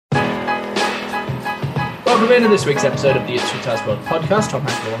welcome into this week's episode of the Ciao Charles podcast. Tom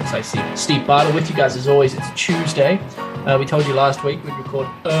Hackett alongside Steve Bartle with you guys as always. It's Tuesday. We told you last week we'd record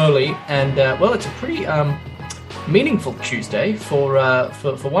early, and it's a pretty meaningful Tuesday for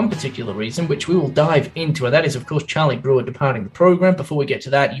one particular reason, which we will dive into, and that is, of course, Charlie Brewer departing the program. Before we get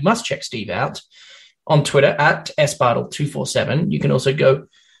to that, you must check Steve out on Twitter at sbartle247. You can also go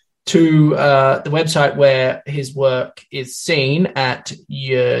to the website where his work is seen at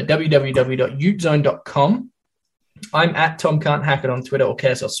www.utezone.com. I'm at Tom Can't Hack It on Twitter or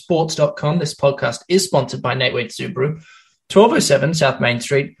KSLSports.com. This podcast is sponsored by Nate Wade Subaru, 1207 South Main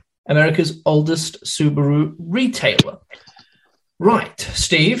Street, America's oldest Subaru retailer. Right,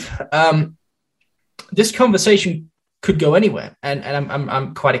 Steve, this conversation could go anywhere, and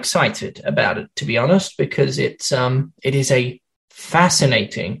I'm quite excited about it, to be honest, because it is a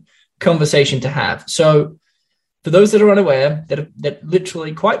fascinating conversation to have. So, for those that are unaware, that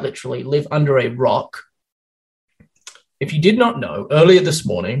literally, quite literally, live under a rock, if you did not know, earlier this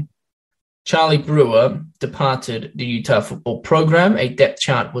morning, Charlie Brewer departed the Utah football program. A depth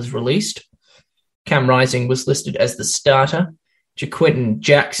chart was released. Cam Rising was listed as the starter. Jaquinton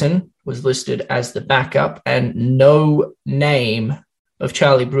Jackson was listed as the backup, and no name of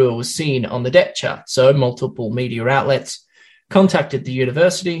Charlie Brewer was seen on the depth chart. So multiple media outlets contacted the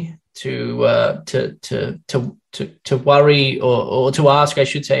university to worry or to ask, I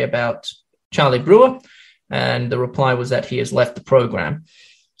should say, about Charlie Brewer, and the reply was that he has left the program.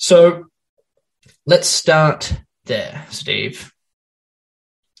 So let's start there, Steve.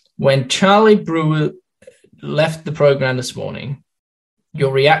 When Charlie Brewer left the program this morning,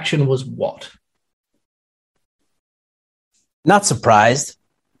 your reaction was what? Not surprised.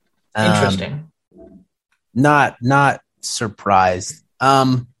 Interesting. Not surprised.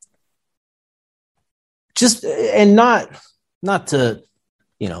 Just and not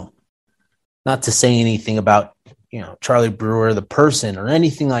to say anything about Charlie Brewer the person or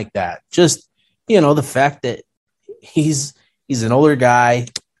anything like that. Just the fact that he's an older guy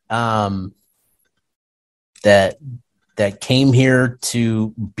that came here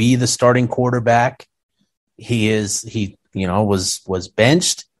to be the starting quarterback. He was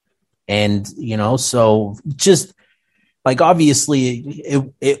benched, and so just like obviously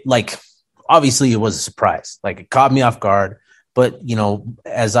it was a surprise. Like, it caught me off guard, but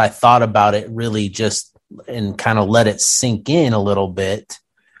as I thought about it, really just and kind of let it sink in a little bit.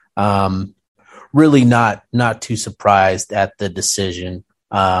 Really not too surprised at the decision.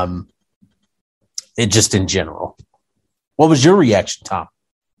 It just in general. What was your reaction, Tom?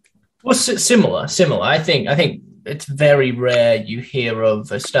 Well, similar. I think it's very rare you hear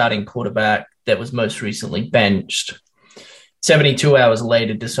of a starting quarterback that was most recently benched 72 hours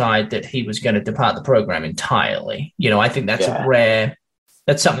later decide that he was going to depart the program entirely. I think that's rare.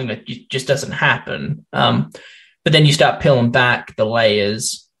 That's something that just doesn't happen. But then you start peeling back the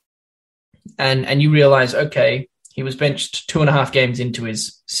layers and you realize, okay, he was benched 2.5 games into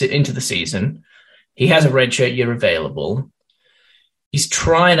the season. He has a redshirt year available. He's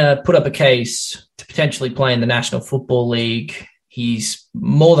trying to put up a case to potentially play in the National Football League. He's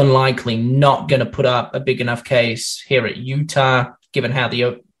more than likely not going to put up a big enough case here at Utah, given how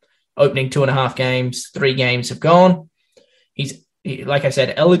the opening 2.5 games, 3 games have gone. He's, like I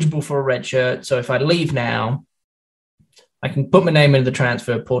said, eligible for a red shirt. So if I leave now, I can put my name into the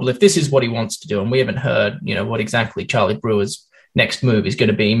transfer portal. If this is what he wants to do, and we haven't heard, what exactly Charlie Brewer's next move is going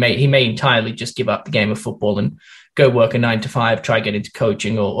to be. He may entirely just give up the game of football and go work a 9-to-5, try get into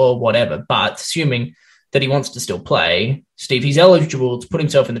coaching or whatever. But assuming that he wants to still play, Steve, he's eligible to put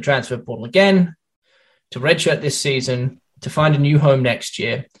himself in the transfer portal again, to redshirt this season, to find a new home next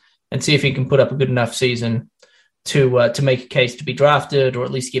year, and see if he can put up a good enough season to make a case to be drafted, or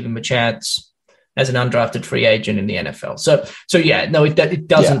at least give him a chance as an undrafted free agent in the NFL. So yeah, no, it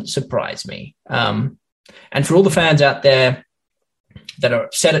doesn't surprise me. And for all the fans out there that are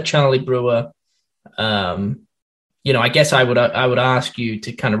upset at Charlie Brewer, I guess I would ask you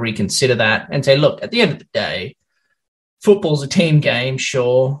to kind of reconsider that and say, look, at the end of the day, football's a team game,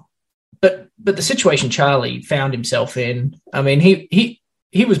 sure, but the situation Charlie found himself in, I mean, he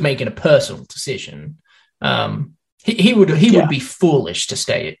was making a personal decision. He would be foolish to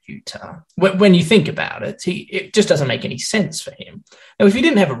stay at Utah. When you think about it, it just doesn't make any sense for him. Now, if he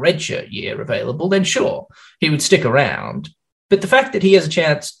didn't have a redshirt year available, then sure, he would stick around. But the fact that he has a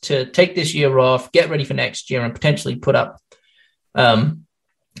chance to take this year off, get ready for next year, and potentially put up a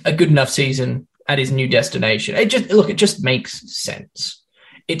good enough season at his new destination, it just makes sense.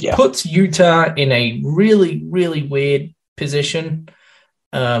 It puts Utah in a really, really weird position.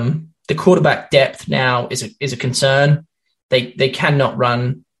 The quarterback depth now is a concern. They cannot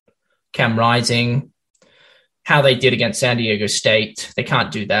run Cam Rising. how they did against San Diego State. They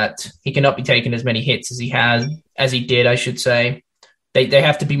can't do that. He cannot be taking as many hits as he did, I should say. They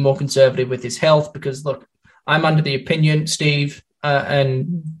have to be more conservative with his health because, look, I'm under the opinion, Steve,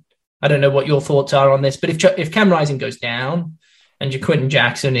 and I don't know what your thoughts are on this, but if Cam Rising goes down and Jaquinton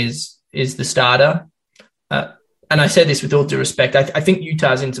Jackson is the starter, and I say this with all due respect, I think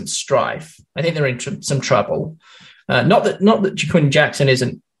Utah's in some strife. I think they're in some trouble. Not that Jaquinton Jackson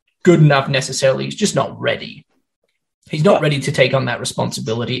isn't good enough necessarily. He's just not ready. He's not ready to take on that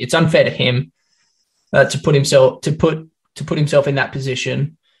responsibility. It's unfair to him to put himself in that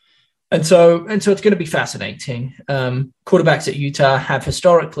position. And so it's going to be fascinating. Quarterbacks at Utah have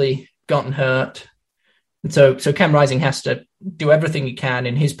historically gotten hurt. And so Cam Rising has to do everything he can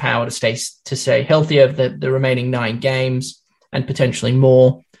in his power to stay healthy over the remaining 9 games and potentially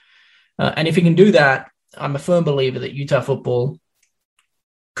more. And if he can do that, I'm a firm believer that Utah football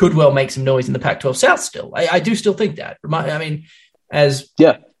could well make some noise in the Pac-12 South still. I do still think that. I mean, as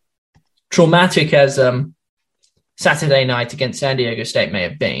traumatic as Saturday night against San Diego State may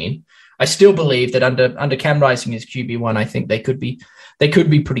have been, I still believe that under Cam Rising as QB1, I think they could be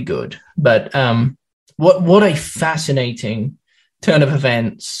pretty good. But what a fascinating turn of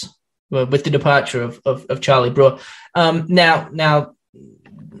events with the departure of Charlie Brewer. Now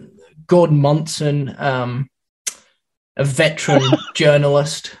Gordon Monson, a veteran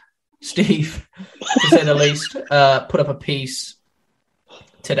journalist, Steve, to say the least, put up a piece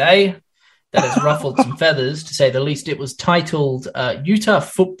today that has ruffled some feathers, to say the least. It was titled Utah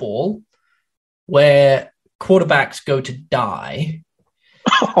Football, where quarterbacks go to die.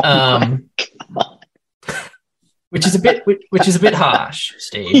 Which is a bit harsh,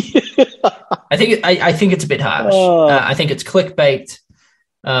 Steve. I think it's a bit harsh. I think it's clickbait.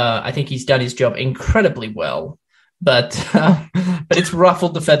 I think he's done his job incredibly well, but it's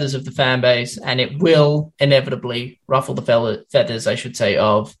ruffled the feathers of the fan base, and it will inevitably ruffle the feathers, I should say,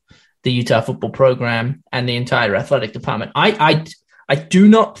 of the Utah football program and the entire athletic department. I do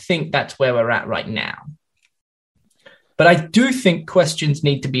not think that's where we're at right now, but I do think questions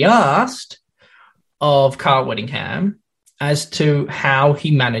need to be asked of Kyle Whittingham as to how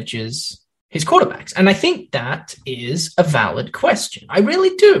he manages his quarterbacks. And I think that is a valid question. I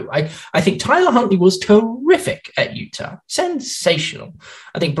really do. I think Tyler Huntley was terrific at Utah. Sensational.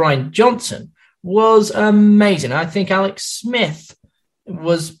 I think Brian Johnson was amazing. I think Alex Smith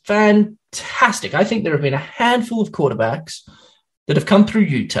was fantastic. I think there have been a handful of quarterbacks that have come through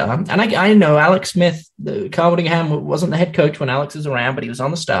Utah. And I know Alex Smith, Kyle Whittingham wasn't the head coach when Alex was around, but he was on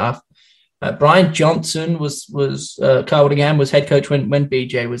the staff. Brian Johnson was Kyle Whittingham was head coach when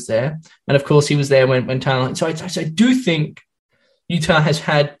BJ was there. And of course he was there when Tyler. So I do think Utah has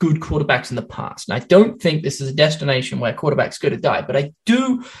had good quarterbacks in the past. And I don't think this is a destination where quarterbacks go to die, but I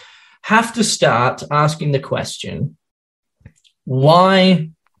do have to start asking the question, why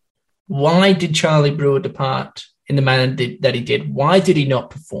did Charlie Brewer depart in the manner that he did? Why did he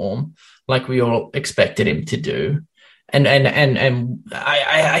not perform like we all expected him to do? And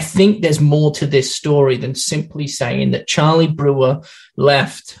I think there's more to this story than simply saying that Charlie Brewer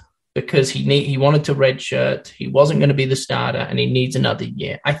left because he wanted to redshirt, he wasn't going to be the starter, and he needs another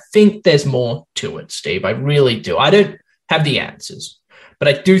year. I think there's more to it, Steve. I really do. I don't have the answers, but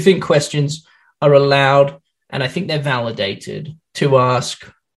I do think questions are allowed, and I think they're validated to ask,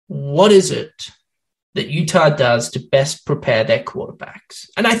 what is it that Utah does to best prepare their quarterbacks?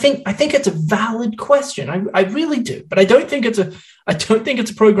 And I think it's a valid question. I really do, but I don't think it's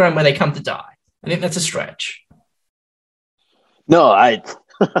a program where they come to die. I think that's a stretch. No, I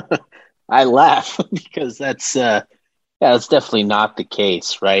laugh because that's definitely not the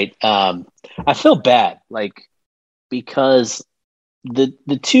case, right? I feel bad, because the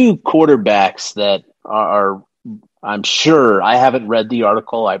 2 quarterbacks that are, I'm sure, I haven't read the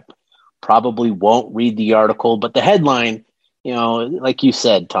article. I probably won't read the article, but the headline, like you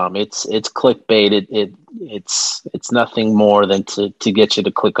said, Tom, it's clickbait. It's nothing more than to get you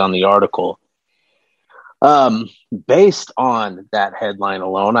to click on the article. Based on that headline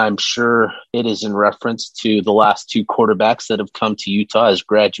alone, I'm sure it is in reference to the last 2 quarterbacks that have come to Utah as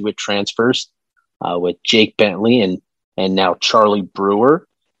graduate transfers, with Jake Bentley and now Charlie Brewer.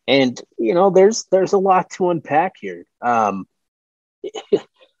 And, there's a lot to unpack here.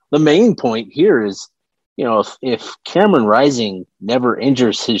 The main point here is, if Cameron Rising never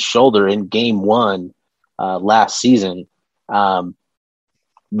injures his shoulder in game 1 last season,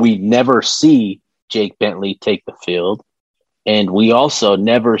 we never see Jake Bentley take the field, and we also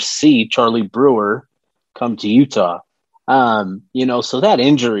never see Charlie Brewer come to Utah. So that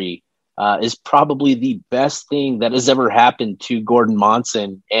injury is probably the best thing that has ever happened to Gordon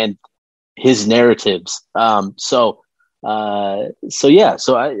Monson and his narratives. So I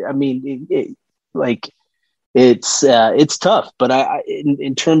mean, it's tough, but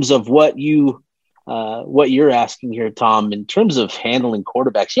in terms of what you're asking here, Tom, in terms of handling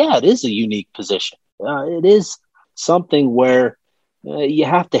quarterbacks, yeah, it is a unique position. It is something where you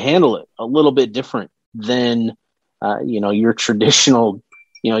have to handle it a little bit different than your traditional,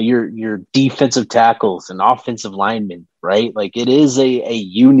 your defensive tackles and offensive linemen, right? Like it is a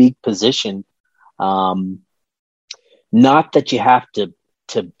unique position. Not that you have to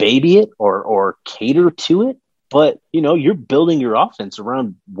baby it or cater to it, but you're building your offense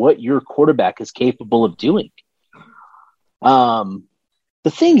around what your quarterback is capable of doing. The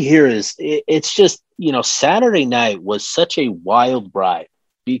thing here is it's just, Saturday night was such a wild ride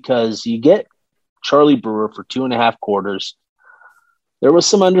because you get Charlie Brewer for 2.5 quarters. There was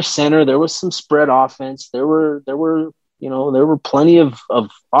some under center. There was some spread offense. There were plenty of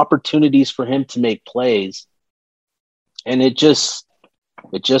opportunities for him to make plays. And it just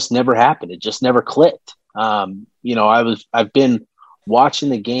never happened. It just never clicked. I've been watching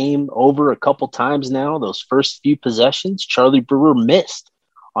the game over a couple times now. Those first few possessions, Charlie Brewer missed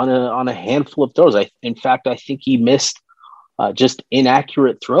on a handful of throws. In fact, I think he missed just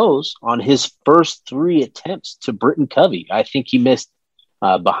inaccurate throws on his first 3 attempts to Britton Covey. I think he missed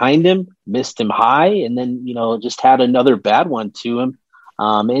behind him, missed him high, and then just had another bad one to him.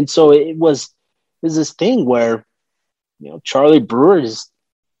 And so it was this thing where Charlie Brewer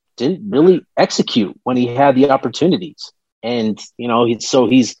didn't really execute when he had the opportunities, and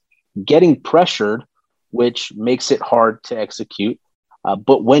he's getting pressured, which makes it hard to execute.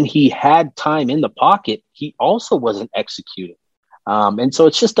 But when he had time in the pocket, he also wasn't executing. And so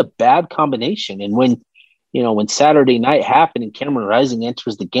it's just a bad combination. And when Saturday night happened and Cameron Rising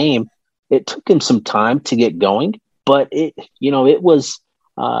enters the game, it took him some time to get going, but it was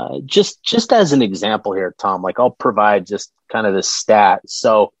just as an example here, Tom, like I'll provide just kind of the stat.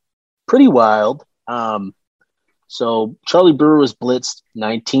 So pretty wild. So Charlie Brewer was blitzed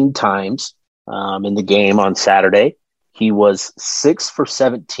 19 times in the game on Saturday. He was 6 for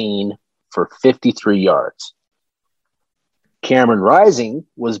 17 for 53 yards. Cameron Rising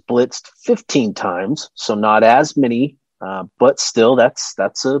was blitzed 15 times, so not as many, but still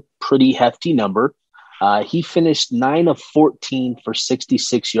that's a pretty hefty number. He finished 9 of 14 for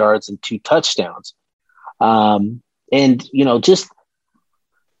 66 yards and 2 touchdowns. And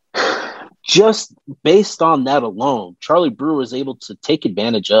just based on that alone, Charlie Brewer was able to take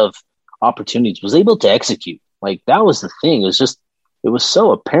advantage of opportunities, was able to execute. Like that was the thing. It was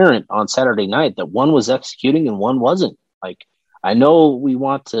so apparent on Saturday night that one was executing and one wasn't. Like, I know we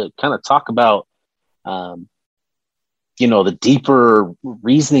want to kind of talk about, the deeper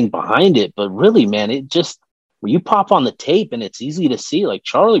reasoning behind it, but really, man, when you pop on the tape and it's easy to see, like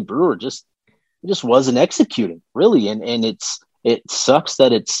Charlie Brewer just wasn't executing really. And it sucks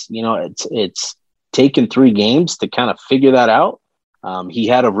that it's taken 3 games to kind of figure that out. He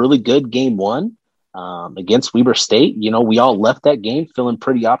had a really good game 1 against Weber State. We all left that game feeling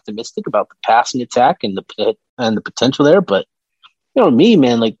pretty optimistic about the passing attack and the potential there. But me,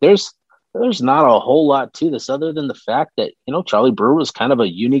 man, like there's not a whole lot to this other than the fact that Charlie Brewer was kind of a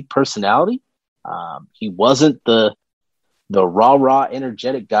unique personality. He wasn't the rah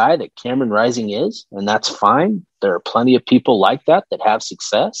energetic guy that Cameron Rising is, and that's fine. There are plenty of people like that have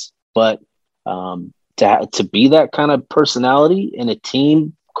success, but to be that kind of personality in a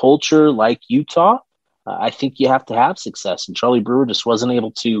team culture like Utah, I think you have to have success. And Charlie Brewer just wasn't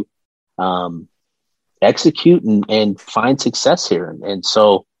able to execute and find success here. And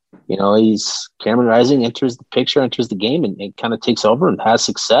so, Cameron Rising enters the picture, enters the game, and kind of takes over and has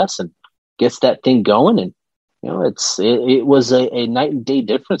success and gets that thing going. And it was a night and day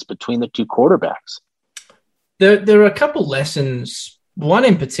difference between the 2 quarterbacks. There are a couple lessons. One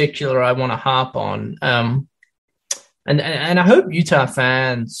in particular I want to harp on. And I hope Utah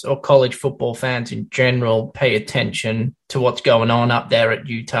fans or college football fans in general pay attention to what's going on up there at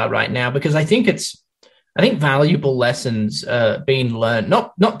Utah right now, because I think valuable lessons being learned,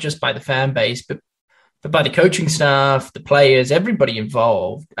 not just by the fan base, but by the coaching staff, the players, everybody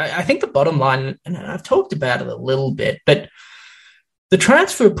involved. I think the bottom line, and I've talked about it a little bit, but the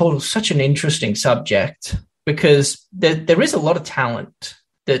transfer portal is such an interesting subject because there is a lot of talent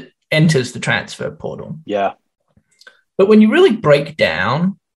that enters the transfer portal. Yeah. But when you really break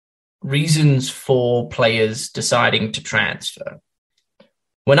down reasons for players deciding to transfer,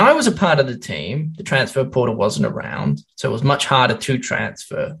 when I was a part of the team, the transfer portal wasn't around, so it was much harder to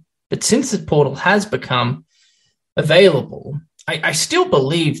transfer. But since the portal has become available, I still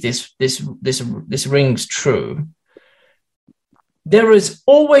believe this rings true. there is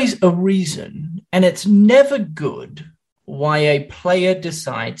always a reason, and it's never good, why a player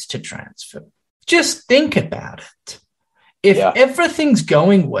decides to transfer. Just think about it. If everything's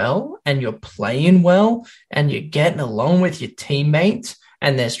going well and you're playing well and you're getting along with your teammates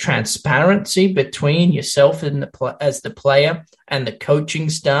and there's transparency between yourself and as the player and the coaching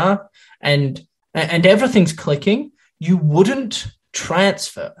staff and everything's clicking, you wouldn't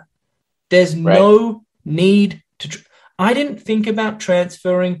transfer. There's no need to. I didn't think about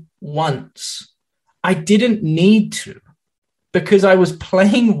transferring once. I didn't need to because I was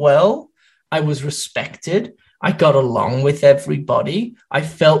playing well. I was respected. I got along with everybody. I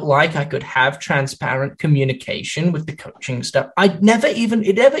felt like I could have transparent communication with the coaching staff. It never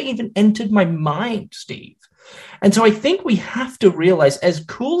even entered my mind, Steve. And so I think we have to realize, as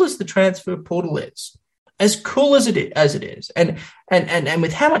cool as the transfer portal is, as cool as it is, and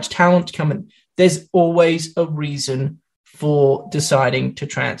with how much talent coming, there's always a reason for deciding to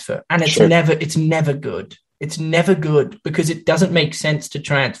transfer. And it's never good. It's never good because it doesn't make sense to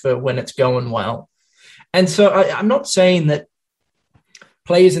transfer when it's going well. And so I'm not saying that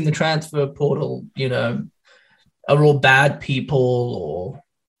players in the transfer portal, are all bad people or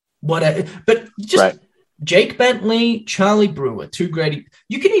whatever, but just Jake Bentley, Charlie Brewer, two great.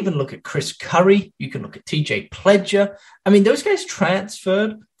 You can even look at Chris Curry. You can look at TJ Pledger. I mean, those guys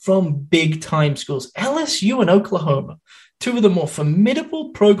transferred from big time schools, LSU and Oklahoma, two of the more formidable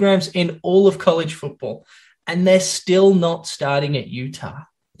programs in all of college football. And they're still not starting at Utah.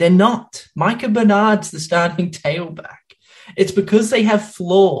 They're not. Micah Bernard's the starting tailback. It's because they have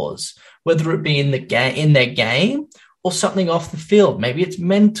flaws, whether it be in their game or something off the field. Maybe it's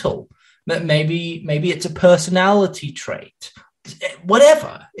mental. Maybe it's a personality trait.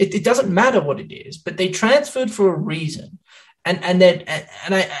 Whatever. It doesn't matter what it is, but they transferred for a reason. And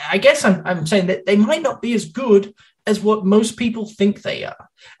I guess I'm saying that they might not be as good as what most people think they are.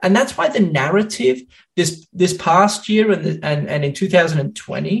 And that's why the narrative this past year and in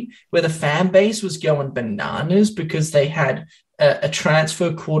 2020, where the fan base was going bananas because they had a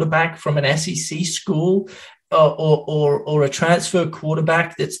transfer quarterback from an SEC school or a transfer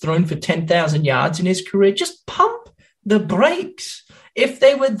quarterback that's thrown for 10,000 yards in his career, just pump the brakes. If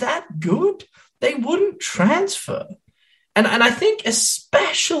they were that good, they wouldn't transfer. And I think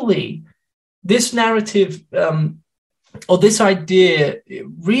especially this narrative or this idea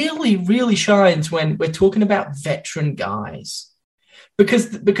really, really shines when we're talking about veteran guys.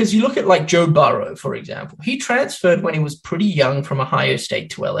 Because you look at like Joe Burrow, for example, he transferred when he was pretty young from Ohio State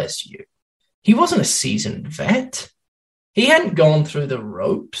to LSU. He wasn't a seasoned vet. He hadn't gone through the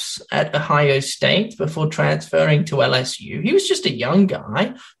ropes at Ohio State before transferring to LSU. He was just a young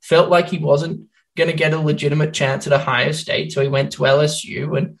guy, felt like he wasn't going to get a legitimate chance at Ohio State, so he went to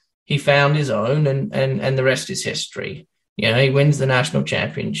LSU and he found his own, and the rest is history. He wins the national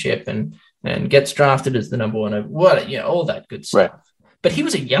championship and gets drafted as the number one. All that good stuff. Right. But he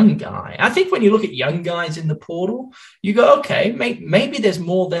was a young guy. I think when you look at young guys in the portal, you go, okay, maybe there's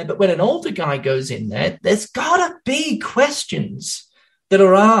more there. But when an older guy goes in there, there's got to be questions that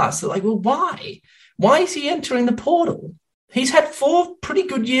are asked. They're like, well, why? Why is he entering the portal? He's had 4 pretty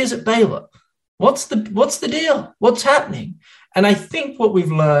good years at Baylor. What's the deal? What's happening? And I think what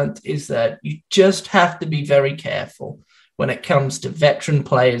we've learned is that you just have to be very careful when it comes to veteran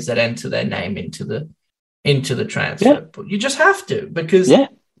players that enter their name into the transfer. Yeah. You just have to, because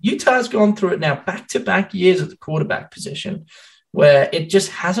Utah's gone through it now back-to-back years at the quarterback position where it just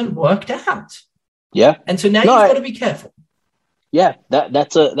hasn't worked out. Yeah. And so now you've got to be careful. Yeah,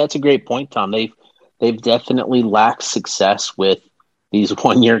 that's a great point, Tom. They've definitely lacked success with these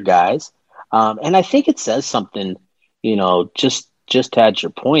one-year guys. And I think it says something, just had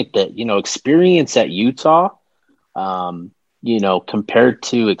your point that, experience at Utah, compared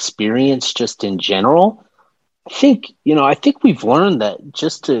to experience just in general, I think we've learned that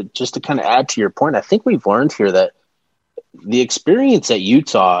just to kind of add to your point, I think we've learned here that the experience at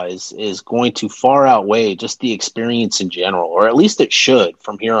Utah is going to far outweigh just the experience in general, or at least it should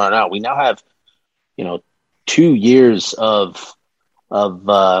from here on out. We now have, 2 years of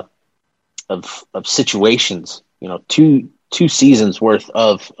situations, two seasons worth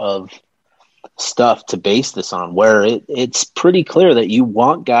of stuff to base this on, where it's pretty clear that you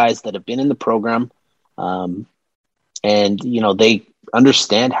want guys that have been in the program, and they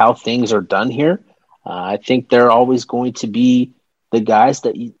understand how things are done here. I think they're always going to be the guys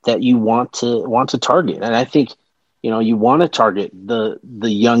that you want to target, and I think you want to target the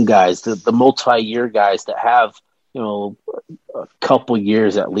young guys, the multi-year guys that have a couple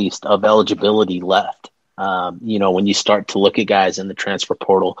years at least of eligibility left. When you start to look at guys in the transfer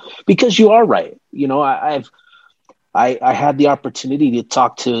portal, because you are right. I had the opportunity to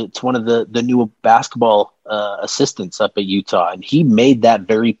talk to one of the new basketball assistants up at Utah, and he made that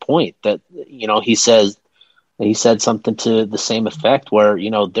very point that, he said something to the same effect where,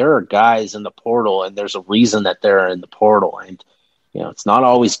 there are guys in the portal and there's a reason that they're in the portal, and, it's not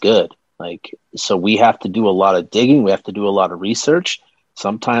always good. Like, so we have to do a lot of digging. We have to do a lot of research.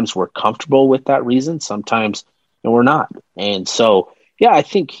 Sometimes we're comfortable with that reason. Sometimes we're not. And so, yeah, I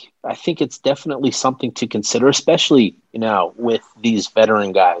think it's definitely something to consider, especially, with these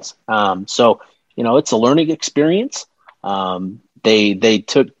veteran guys. So, it's a learning experience. They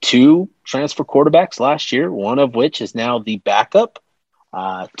took 2 transfer quarterbacks last year, one of which is now the backup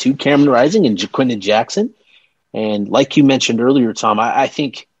to Cameron Rising and Jaquindon Jackson. And like you mentioned earlier, Tom, I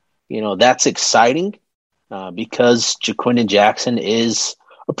think, that's exciting because Jaquindon Jackson is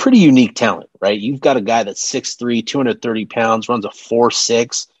a pretty unique talent, right? You've got a guy that's 6'3", 230 pounds, runs a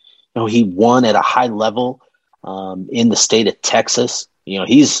 4.6. He won at a high level in the state of Texas.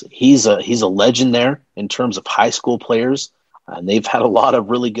 He's a legend there in terms of high school players. And they've had a lot of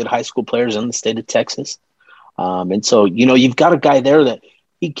really good high school players in the state of Texas. And so, you've got a guy there that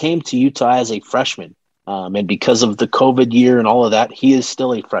he came to Utah as a freshman. And because of the COVID year and all of that, he is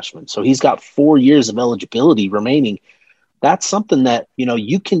still a freshman. So he's got 4 years of eligibility remaining. That's something that,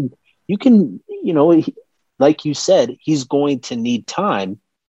 you can, like you said, he's going to need time,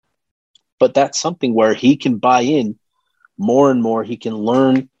 but that's something where he can buy in more and more. He can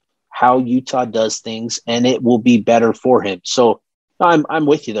learn how Utah does things, and it will be better for him. So I'm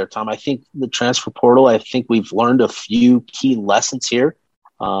with you there, Tom. I think the transfer portal, I think we've learned a few key lessons here.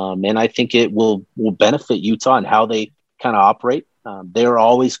 And I think it will benefit Utah and how they kind of operate. They're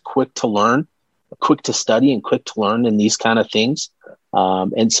always quick to learn, quick to study, and quick to learn in these kind of things.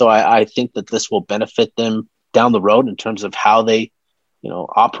 And so I think that this will benefit them down the road in terms of how they,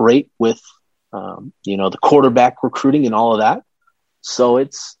 operate with, the quarterback recruiting and all of that. So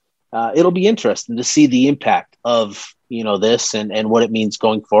it'll be interesting to see the impact of, this and what it means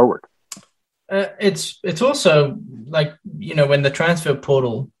going forward. It's also like, when the transfer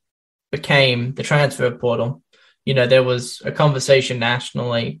portal became the transfer portal, there was a conversation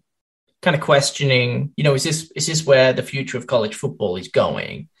nationally kind of questioning, is this where the future of college football is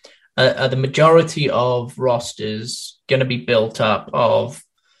going? Are the majority of rosters going to be built up of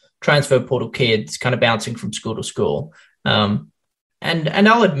transfer portal kids kind of bouncing from school to school? And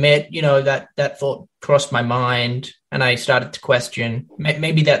I'll admit, that thought crossed my mind, and I started to question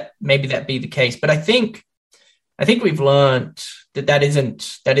maybe that be the case. But I think we've learned that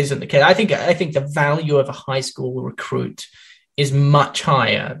isn't the case. I think the value of a high school recruit is much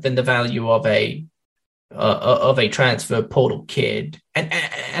higher than the value of a transfer portal kid.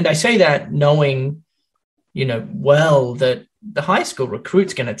 And I say that knowing, well, that the high school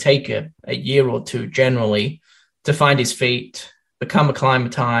recruit's going to take a year or two generally to find his feet, become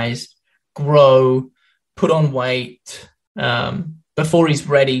acclimatized, grow, put on weight, before he's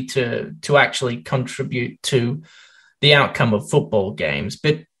ready to actually contribute to the outcome of football games.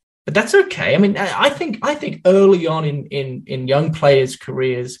 But that's okay. I mean, I think early on in young players'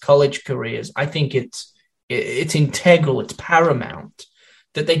 careers, college careers, I think it's integral, it's paramount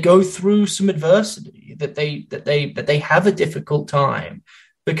that they go through some adversity, that they have a difficult time,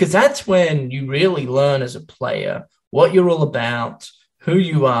 because that's when you really learn as a player what you're all about, who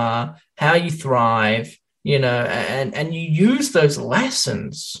you are, how you thrive, and you use those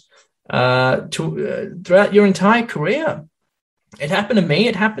lessons throughout your entire career. It happened to me.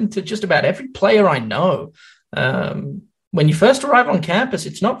 It happened to just about every player I know. When you first arrive on campus,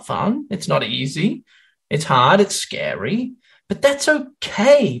 it's not fun. It's not easy. It's hard. It's scary. But that's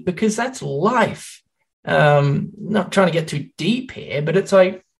okay, because that's life. Not trying to get too deep here, but it's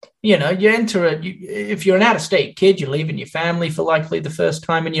like, you enter if you're an out-of-state kid, you're leaving your family for likely the first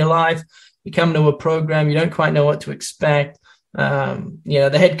time in your life. You come to a program, you don't quite know what to expect.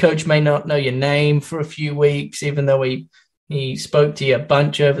 The head coach may not know your name for a few weeks, even though he spoke to you a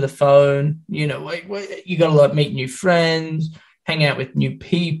bunch over the phone. You got to like meet new friends, hang out with new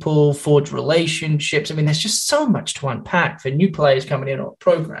people, forge relationships. I mean, there's just so much to unpack for new players coming in on a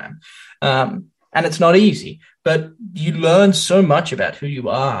program. And it's not easy, but you learn so much about who you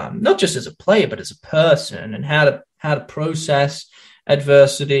are, not just as a player, but as a person, and how to process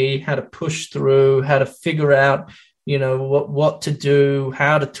adversity, how to push through, how to figure out, what to do,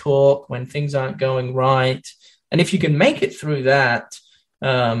 how to talk when things aren't going right. And if you can make it through that,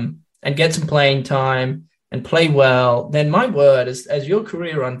 and get some playing time and play well, then my word, as your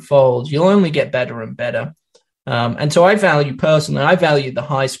career unfolds, you'll only get better and better. And so I value the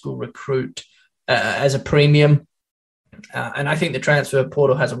high school recruit as a premium. And I think the transfer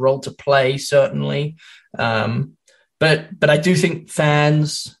portal has a role to play, certainly. But I do think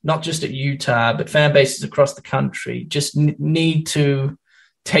fans, not just at Utah, but fan bases across the country, just need to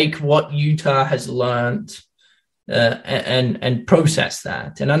take what Utah has learned and process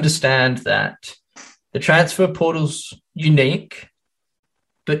that and understand that the transfer portal's unique,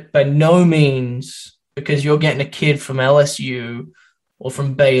 but by no means because you're getting a kid from LSU or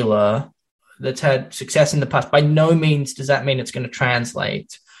from Baylor that's had success in the past, by no means does that mean it's going to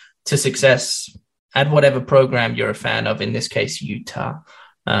translate to success at whatever program you're a fan of, in this case, Utah,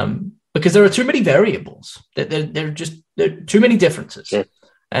 because there are too many variables. There are too many differences. Sure.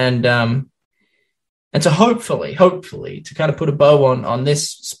 And so hopefully, to kind of put a bow on this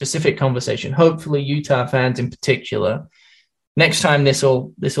specific conversation, hopefully Utah fans in particular, next time this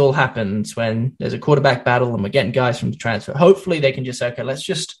all happens, when there's a quarterback battle and we're getting guys from the transfer, hopefully they can just say, okay, let's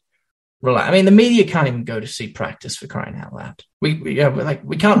just relax. I mean, the media can't even go to see practice, for crying out loud. We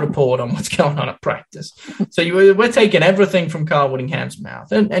can't report on what's going on at practice. So we're taking everything from Carl Whittingham's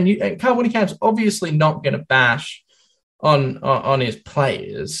mouth, and Carl Whittingham's obviously not going to bash on his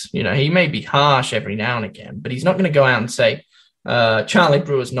players. You know, he may be harsh every now and again, but he's not going to go out and say Charlie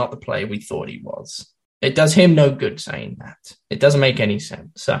Brewer's not the player we thought he was. It does him no good saying that. It doesn't make any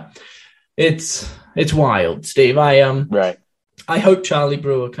sense. So it's wild, Steve. Right. I hope Charlie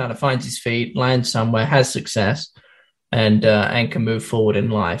Brewer kind of finds his feet, lands somewhere, has success, and can move forward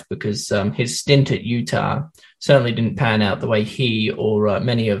in life, because his stint at Utah certainly didn't pan out the way he or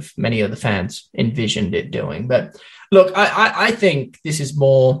many of the fans envisioned it doing. But look, I think this is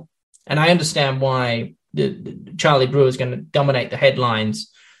more, and I understand why the Charlie Brewer is going to dominate the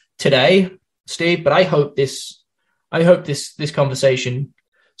headlines today, Steve. But I hope this conversation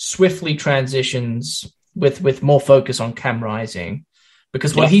swiftly transitions with more focus on Cam Rising,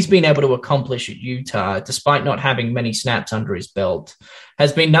 because what he's been able to accomplish at Utah, despite not having many snaps under his belt,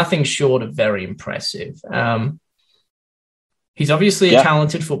 has been nothing short of very impressive. He's obviously a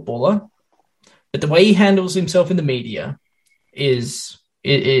talented footballer, but the way he handles himself in the media is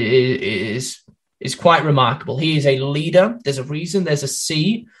quite remarkable. He is a leader. There's a reason there's a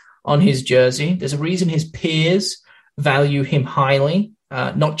C on his jersey. There's a reason his peers value him highly.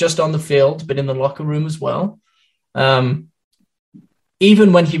 Not just on the field, but in the locker room as well.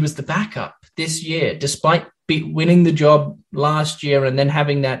 Even when he was the backup this year, despite winning the job last year and then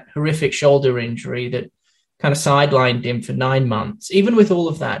having that horrific shoulder injury that kind of sidelined him for 9 months, even with all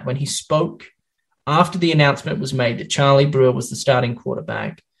of that, when he spoke after the announcement was made that Charlie Brewer was the starting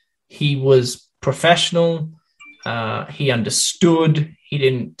quarterback, he was professional. He understood. He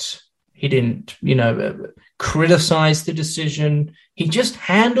didn't, criticize the decision. He just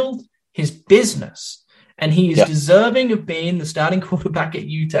handled his business, and he is deserving of being the starting quarterback at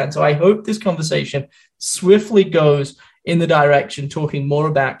Utah. And so I hope this conversation swiftly goes in the direction talking more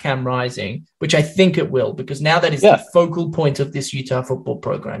about Cam Rising, which I think it will, because now that is the focal point of this Utah football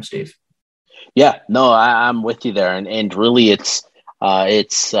program, Steve. Yeah, no, I'm with you there. And really it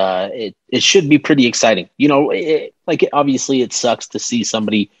should be pretty exciting. Obviously it sucks to see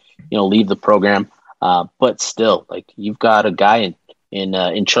somebody, leave the program. But still, you've got a guy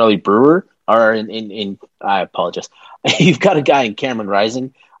in Charlie Brewer, or in I apologize. You've got a guy in Cameron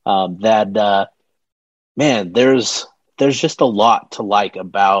Rising that there's just a lot to like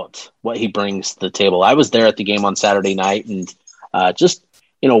about what he brings to the table. I was there at the game on Saturday night, and just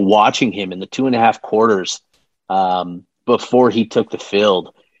watching him in the 2.5 quarters before he took the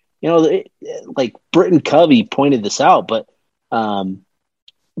field. Britton Covey pointed this out, but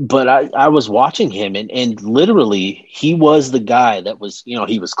I was watching him, and literally he was the guy that was,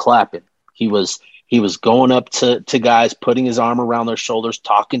 he was clapping. He was going up to guys, putting his arm around their shoulders,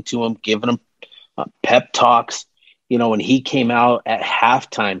 talking to them, giving them pep talks. When he came out at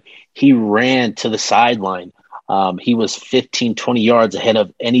halftime, he ran to the sideline. He was 15, 20 yards ahead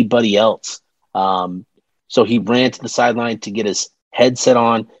of anybody else. So he ran to the sideline to get his headset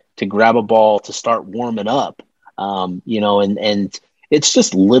on, to grab a ball, to start warming up. And it's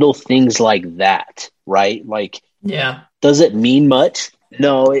just little things like that, right? Does it mean much?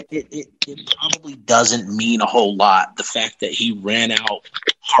 No, it probably doesn't mean a whole lot. The fact that he ran out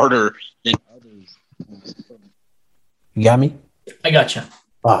harder than others. You got me? I got you.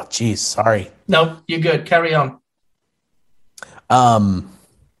 Oh, geez, sorry. No, you're good. Carry on.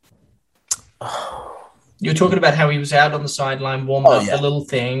 You're talking about how he was out on the sideline warming up the little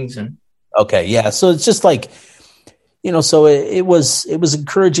things, and okay, yeah. So it's just so it was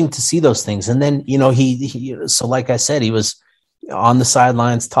encouraging to see those things. And then, he so like I said, he was on the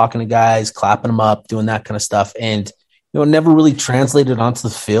sidelines talking to guys, clapping them up, doing that kind of stuff. And, never really translated onto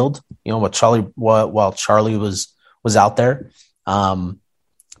the field, while Charlie was out there.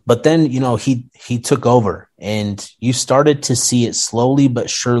 But then, he took over, and you started to see it slowly but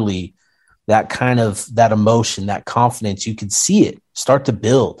surely, that emotion, that confidence, you could see it start to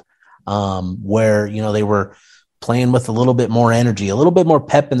build, where, they were playing with a little bit more energy, a little bit more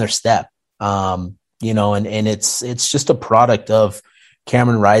pep in their step. And it's just a product of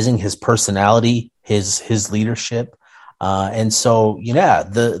Cameron Rising, his personality, his leadership. And so,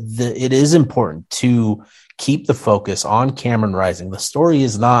 it is important to keep the focus on Cameron Rising. The story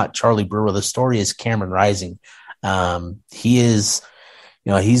is not Charlie Brewer. The story is Cameron Rising. He is,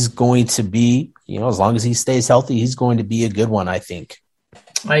 he's going to be, as long as he stays healthy, he's going to be a good one, I think.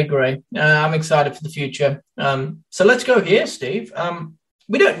 I agree. I'm excited for the future. So let's go here, Steve.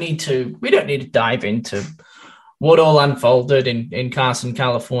 We don't need to dive into what all unfolded in Carson,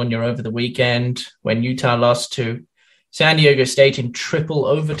 California over the weekend when Utah lost to San Diego State in triple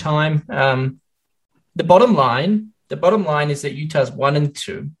overtime. The bottom line is that Utah's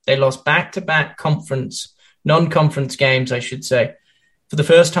 1-2. They lost back-to-back non-conference games, I should say, for the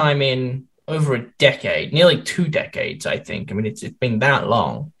first time in over a decade, nearly 2 decades, I think. I mean, it's been that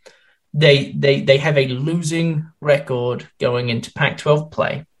long. They have a losing record going into Pac-12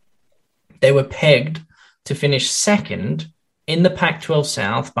 play. They were pegged to finish second in the Pac-12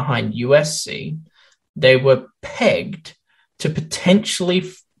 South behind USC. They were pegged to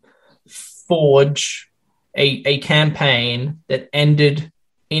potentially forge a campaign that ended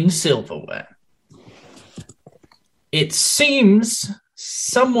in silverware. It seems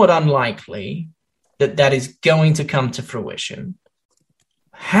somewhat unlikely that is going to come to fruition.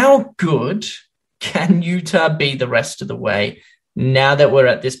 How good can Utah be the rest of the way now that we're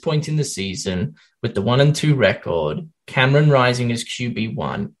at this point in the season with the 1-2 record, Cameron Rising as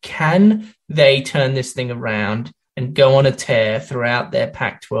QB1? Can they turn this thing around and go on a tear throughout their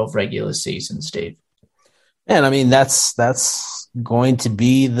Pac-12 regular season, Steve? And I mean, that's going to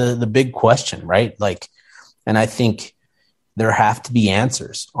be the big question, right? And I think there have to be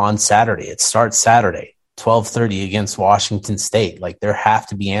answers on Saturday. It starts Saturday, 12:30 against Washington State. There have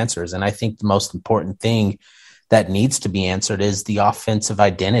to be answers. And I think the most important thing that needs to be answered is the offensive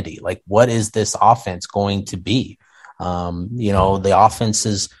identity. What is this offense going to be? The offense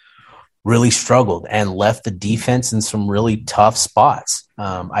has really struggled and left the defense in some really tough spots.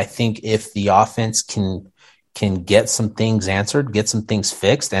 I think if the offense can get some things answered, get some things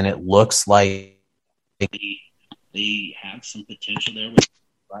fixed, and it looks like they have some potential there with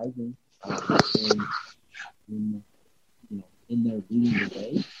Rising in their leading the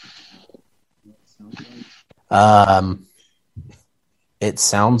way. It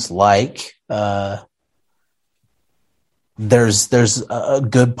sounds like there's a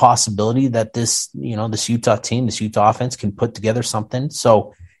good possibility that this Utah team, this Utah offense can put together something.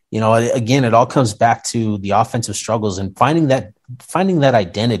 So, again, it all comes back to the offensive struggles and finding that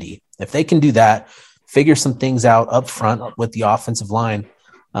identity. If they can do that, figure some things out up front with the offensive line.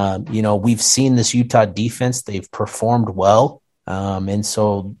 We've seen this Utah defense. They've performed well. And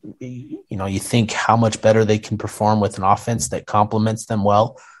so, you think how much better they can perform with an offense that complements them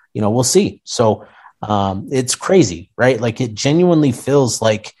well. We'll see. So it's crazy, right? It genuinely feels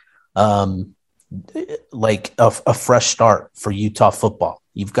like a fresh start for Utah football.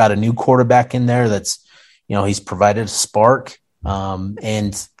 You've got a new quarterback in there that's, he's provided a spark.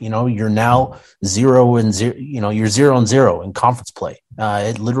 And you're now 0-0, you're 0-0 in conference play.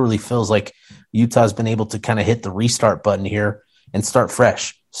 It literally feels like Utah's been able to kind of hit the restart button here and start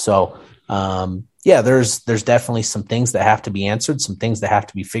fresh. So, there's definitely some things that have to be answered, some things that have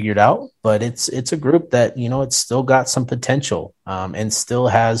to be figured out, but it's a group that, it's still got some potential, and still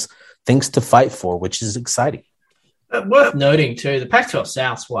has things to fight for, which is exciting. Worth noting too, the Pac-12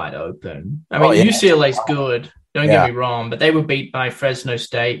 South's wide open. I mean, UCLA's good. Don't get me wrong, but they were beat by Fresno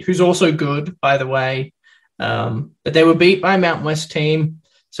State, who's also good, by the way. But they were beat by a Mountain West team.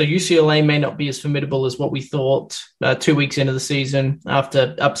 So UCLA may not be as formidable as what we thought 2 weeks into the season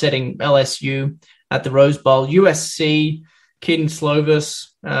after upsetting LSU at the Rose Bowl. USC, Keaton Slovis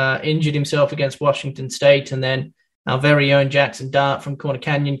injured himself against Washington State. And then our very own Jackson Dart from Corner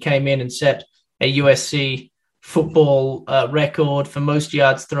Canyon came in and set a USC football record for most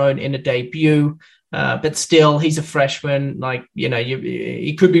yards thrown in a debut. But still, he's a freshman.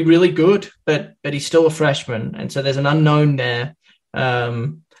 He could be really good, but he's still a freshman. And so there's an unknown there.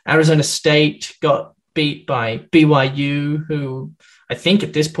 Arizona State got beat by BYU, who I think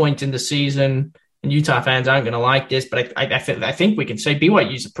at this point in the season, and Utah fans aren't going to like this, but I think we can say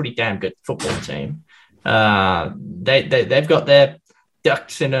BYU's a pretty damn good football team. They've got their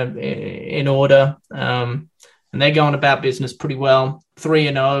ducks in order, and they're going about business pretty well.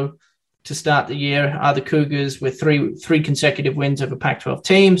 3-0. to start the year are the Cougars with three consecutive wins over Pac-12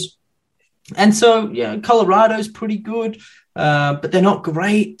 teams. And so, Colorado's pretty good, but they're not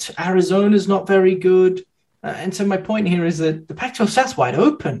great. Arizona's not very good. And so my point here is that the Pac-12 South's wide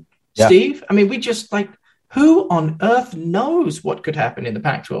open, Steve. I mean, we just who on earth knows what could happen in the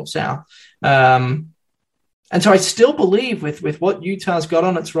Pac-12 South? And so I still believe with what Utah's got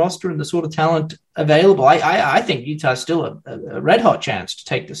on its roster and the sort of talent available, I think Utah's still a red hot chance to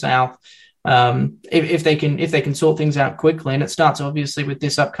take the South if they can sort things out quickly. And it starts obviously with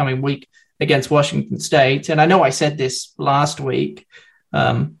this upcoming week against Washington State. And I know I said this last week,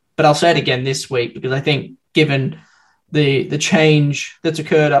 but I'll say it again this week because I think given the change that's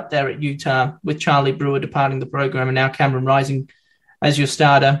occurred up there at Utah with Charlie Brewer departing the program and now Cameron Rising as your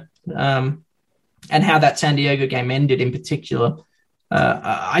starter, and how that San Diego game ended in particular,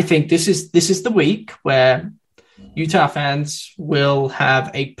 I think this is the week where Utah fans will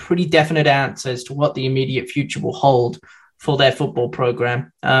have a pretty definite answer as to what the immediate future will hold for their football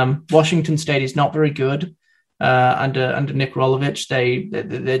program. Washington State is not very good under Nick Rolovich.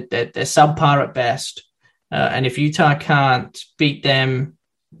 They're subpar at best. And if Utah can't beat them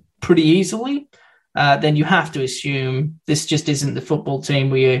pretty easily, then you have to assume this just isn't the football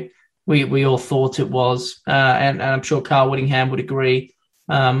team we all thought it was. And I'm sure Carl Whittingham would agree.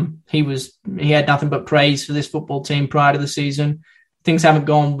 He had nothing but praise for this football team prior to the season. Things haven't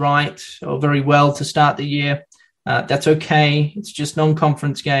gone right or very well to start the year. That's okay. It's just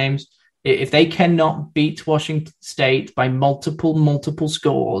non-conference games. If they cannot beat Washington State by multiple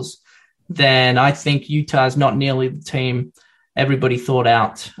scores, then I think Utah is not nearly the team everybody thought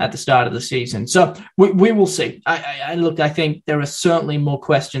out at the start of the season. So we will see. I think there are certainly more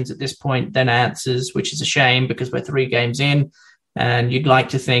questions at this point than answers, which is a shame because we're 3 games in, and you'd like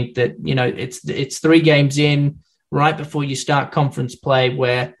to think that it's 3 games in right before you start conference play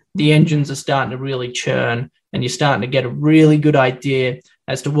where the engines are starting to really churn and you're starting to get a really good idea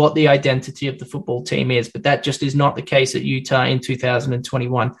as to what the identity of the football team is. But that just is not the case at Utah in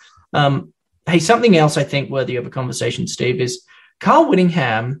 2021. Hey, something else I think worthy of a conversation, Steve, is Carl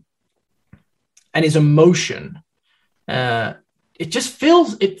Whittingham and his emotion. It just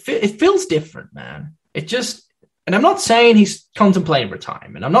feels different, man. And I'm not saying he's contemplating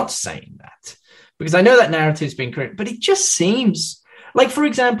retirement. I'm not saying that because I know that narrative's been correct, but it just seems like, for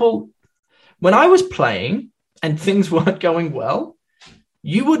example, when I was playing and things weren't going well,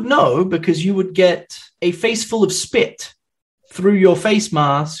 you would know because you would get a face full of spit through your face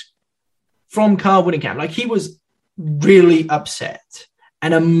mask from Carl Whittingham. Like, he was really upset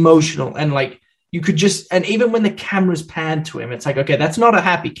and emotional, and you could just, and even when the cameras panned to him, it's like, okay, that's not a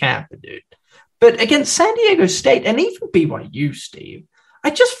happy camper, dude. But against San Diego State and even BYU, Steve,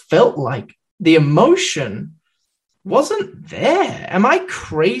 I just felt like the emotion wasn't there. Am I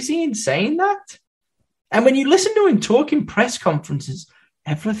crazy in saying that? And when you listen to him talk in press conferences,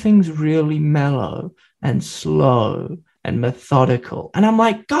 everything's really mellow and slow and methodical. And I'm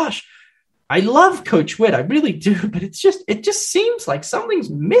like, gosh, I love Coach Witt. I really do. But it just seems like something's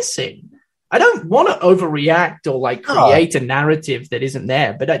missing. I don't want to overreact or create a narrative that isn't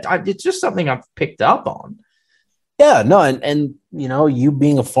there, but it's just something I've picked up on. Yeah, no. And you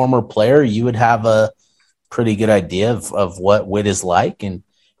being a former player, you would have a pretty good idea of what Witt is like. And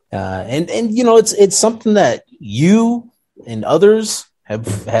it's something that you and others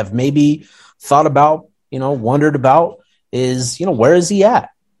have maybe thought about, wondered about is, where is he at?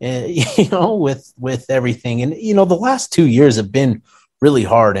 With everything. And, the last 2 years have been really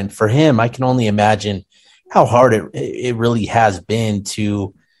hard. And for him, I can only imagine how hard it really has been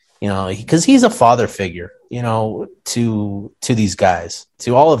to, because he's a father figure, to these guys,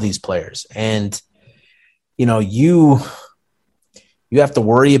 to all of these players. And, you have to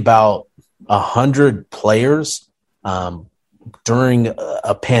worry about 100 players during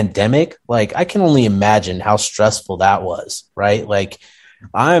a pandemic. I can only imagine how stressful that was, right?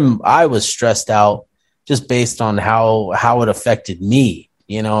 I was stressed out just based on how it affected me,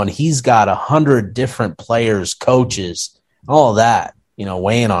 and he's got 100 different players, coaches, all of that,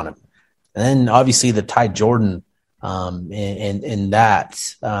 weighing on him. And then obviously the Ty Jordan and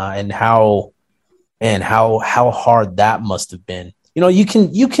that and how hard that must have been.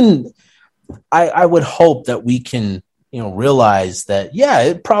 I would hope that we can, realize that, yeah,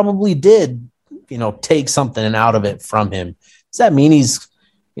 it probably did, take something out of it from him. Does that mean he's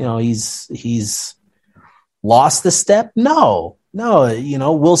lost the step? No,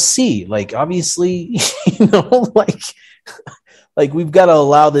 we'll see. Obviously, we've got to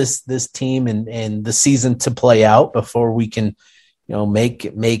allow this team and the season to play out before we can,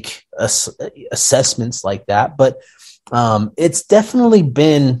 make assessments like that. But it's definitely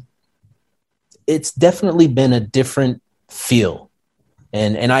been it's definitely been a different feel.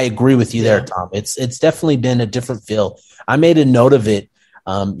 And I agree with you there, Tom. It's definitely been a different feel. I made a note of it,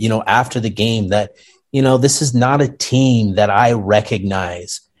 after the game that, this is not a team that I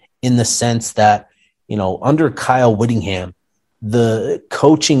recognize in the sense that, under Kyle Whittingham, the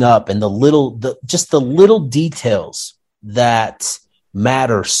coaching up and the little details that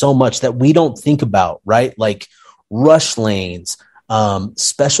matter so much that we don't think about, right? Like rush lanes,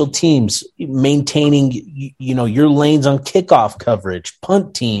 special teams, maintaining, your lanes on kickoff coverage,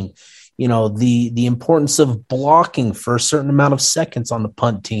 punt team, the importance of blocking for a certain amount of seconds on the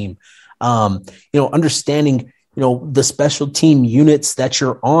punt team, understanding, the special team units that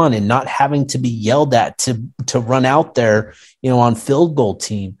you're on and not having to be yelled at to run out there, on field goal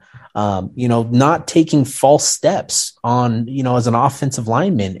team, not taking false steps on, as an offensive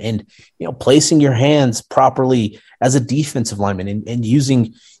lineman and, placing your hands properly as a defensive lineman and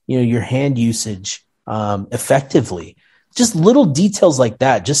using, your hand usage effectively. Just little details like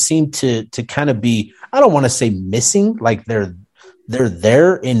that just seem to kind of be, I don't want to say missing, like they're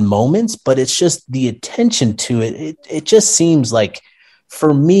there in moments, but it's just the attention to it. It just seems like,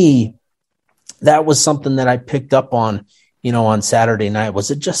 for me, that was something that I picked up on, on Saturday night.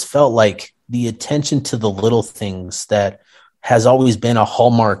 It just felt like the attention to the little things that has always been a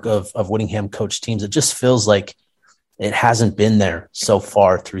hallmark of Whittingham coach teams. It just feels like it hasn't been there so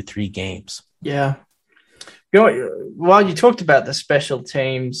far through 3 games. Yeah. While you talked about the special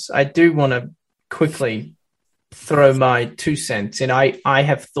teams, I do want to quickly throw my 2 cents in. I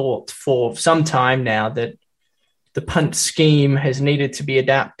have thought for some time now that the punt scheme has needed to be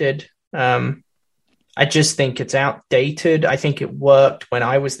adapted. I just think it's outdated. I think it worked when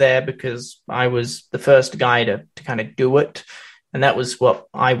I was there because I was the first guy to kind of do it. And that was what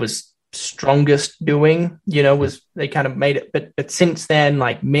I was strongest doing, was they kind of made it. But since then,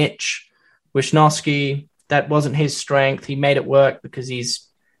 like Mitch Wisnowski, that wasn't his strength. He made it work because he's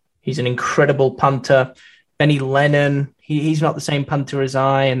an incredible punter. Benny Lennon, he's not the same punter as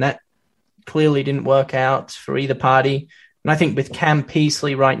I, and that clearly didn't work out for either party. And I think with Cam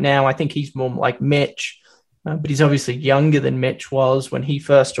Peasley right now, I think he's more like Mitch, but he's obviously younger than Mitch was when he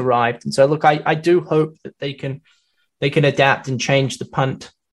first arrived. And so, look, I do hope that they can adapt and change the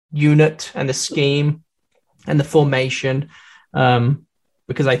punt unit and the scheme and the formation,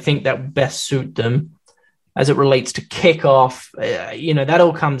 because I think that would best suit them. As it relates to kickoff, that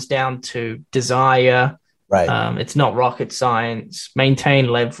all comes down to desire. Right. It's not rocket science. Maintain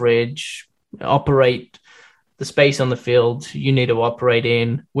leverage, operate the space on the field you need to operate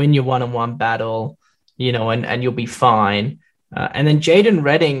in, win your one-on-one battle, and you'll be fine. And then Jaden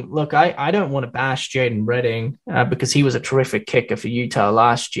Redding, look, I don't want to bash Jaden Redding because he was a terrific kicker for Utah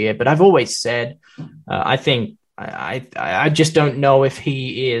last year, but I've always said I think I just don't know if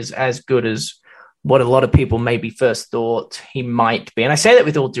he is as good as what a lot of people maybe first thought he might be. And I say that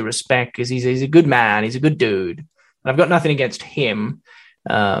with all due respect because he's a good man. He's a good dude. And I've got nothing against him.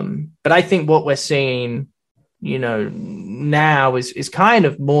 But I think what we're seeing, now is kind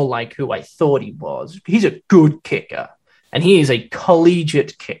of more like who I thought he was. He's a good kicker, and he is a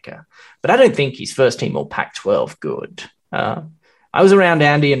collegiate kicker. But I don't think he's first team or Pac-12 good. I was around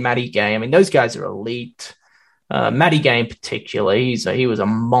Andy and Matty Gay. I mean, those guys are elite. Matty Gay in particular, he was a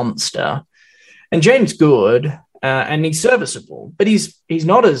monster. And James good, and he's serviceable, but he's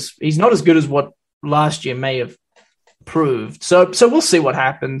not as good as what last year may have proved. So we'll see what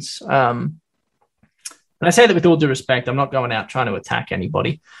happens. And I say that with all due respect. I'm not going out trying to attack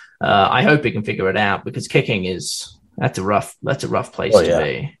anybody. I hope he can figure it out because kicking that's a rough place to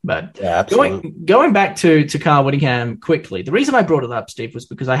be. But going back to Kyle Whittingham quickly, the reason I brought it up, Steve, was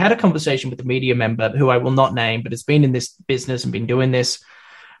because I had a conversation with a media member who I will not name, but has been in this business and been doing this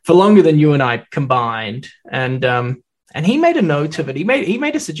for longer than you and I combined. And he made a note of it. He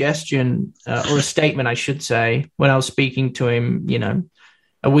made a suggestion or a statement, I should say, when I was speaking to him,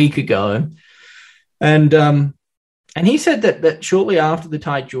 a week ago. And he said that shortly after the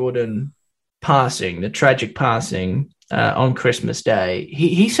Ty Jordan passing, the tragic passing on Christmas Day,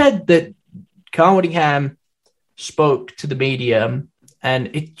 he said that Kyle Whittingham spoke to the media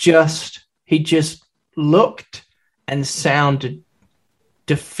and he just looked and sounded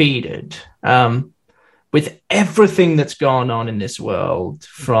defeated with everything that's gone on in this world,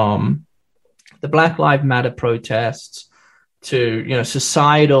 from the Black Lives Matter protests to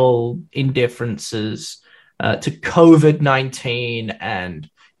societal indifferences to COVID-19, and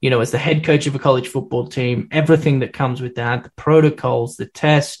as the head coach of a college football team, everything that comes with that, the protocols, the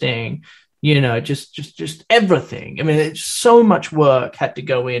testing, just everything. I mean, it's so much work had to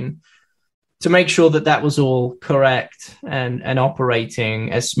go in to make sure that that was all correct and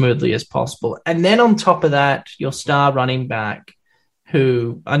operating as smoothly as possible. And then on top of that, your star running back,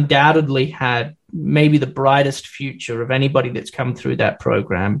 who undoubtedly had maybe the brightest future of anybody that's come through that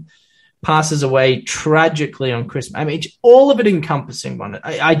program, passes away tragically on Christmas. I mean, it's all of it encompassing one.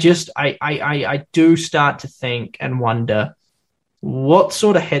 I do start to think and wonder, what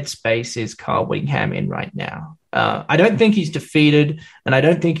sort of headspace is Carl Whittingham in right now? I don't think he's defeated, and I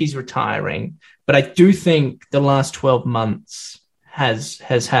don't think he's retiring, but I do think the last 12 months has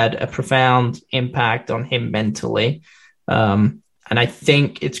had a profound impact on him mentally. And I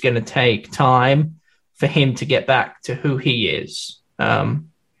think it's going to take time for him to get back to who he is. And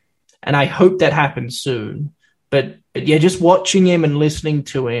I hope that happens soon. But yeah, just watching him and listening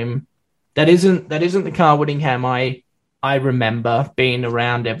to him, that isn't the Carl Whittingham I remember being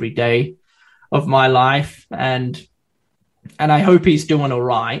around every day of my life, and I hope he's doing all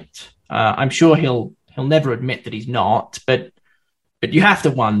right. I'm sure he'll never admit that he's not, but you have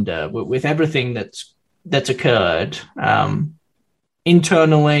to wonder with everything that's occurred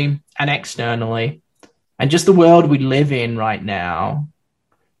internally and externally, and just the world we live in right now.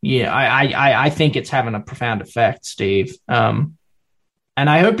 Yeah, I think it's having a profound effect, Steve. And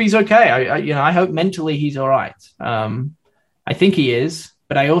I hope he's okay. I hope mentally he's all right. I think he is.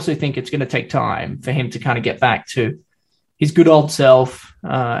 But I also think it's going to take time for him to kind of get back to his good old self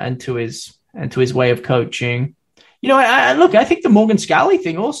and to his way of coaching. I think the Morgan Scally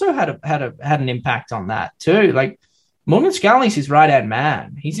thing also had an impact on that too. Like, Morgan Scally's his right hand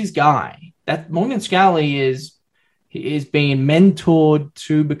man. He's his guy. That Morgan Scally is being mentored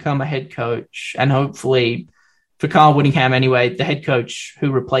to become a head coach, and hopefully, for Carl Whittingham anyway, the head coach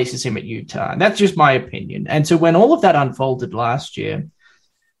who replaces him at Utah. And that's just my opinion. And so when all of that unfolded last year,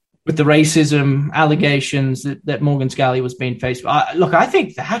 with the racism allegations that Morgan Scally was being faced with, I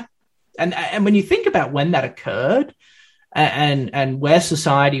think that, and when you think about when that occurred and where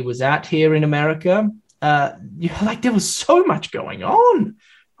society was at here in America, there was so much going on.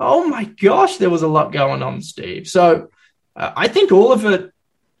 Oh my gosh, there was a lot going on, Steve. So I think all of it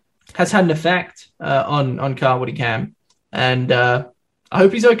has had an effect on Carl Whittingham, and I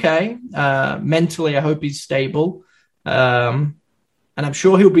hope he's okay. Mentally, I hope he's stable. And I'm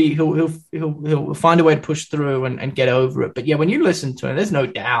sure he'll find a way to push through and get over it. But yeah, when you listen to him, there's no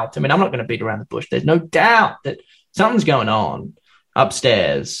doubt. I mean, I'm not going to beat around the bush. There's no doubt that something's going on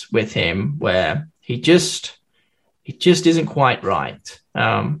upstairs with him where he just isn't quite right.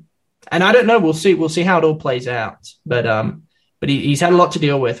 And I don't know. We'll see how it all plays out. But he's had a lot to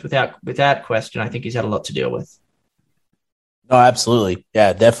deal with without question. I think he's had a lot to deal with. No, absolutely.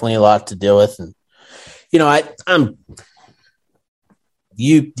 Yeah, definitely a lot to deal with. And I'm.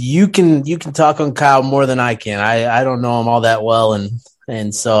 You can talk on Kyle more than I can. I don't know him all that well,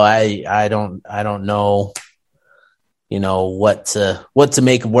 and so I don't know, what to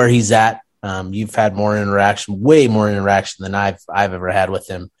make of where he's at. You've had way more interaction than I've ever had with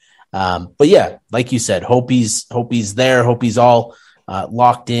him. But yeah, like you said, hope he's there. Hope he's all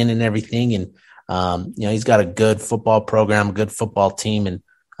locked in and everything. And he's got a good football program, a good football team, and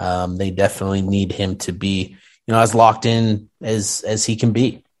they definitely need him to be as locked in as he can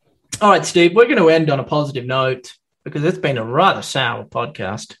be. All right, Steve, we're going to end on a positive note because it's been a rather sour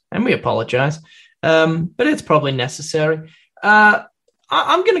podcast, and we apologize, but it's probably necessary. I'm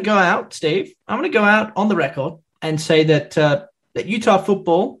going to go out, Steve. I'm going to go out on the record and say that Utah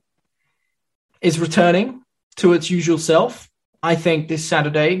football is returning to its usual self. I think this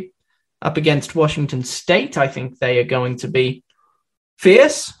Saturday up against Washington State, I think they are going to be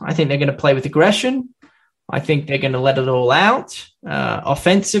fierce. I think they're going to play with aggression. I think they're going to let it all out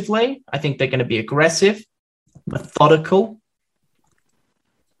offensively. I think they're going to be aggressive, methodical.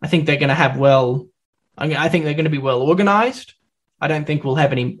 I think they're going to have I think they're going to be well organized. I don't think we'll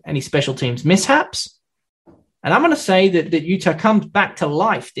have any special teams mishaps. And I'm going to say that Utah comes back to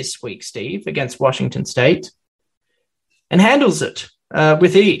life this week, Steve, against Washington State and handles it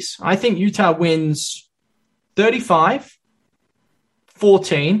with ease. I think Utah wins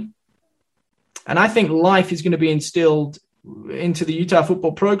 35-14. And I think life is going to be instilled into the Utah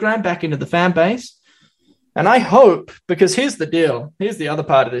football program, back into the fan base. And I hope, because here's the deal. Here's the other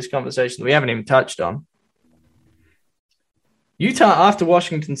part of this conversation that we haven't even touched on. Utah, after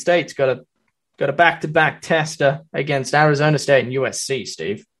Washington State's got a back-to-back tester against Arizona State and USC,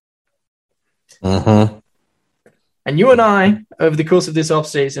 Steve. Mm-hmm. And you and I, over the course of this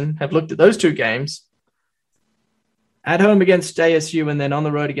offseason, have looked at those two games, at home against ASU and then on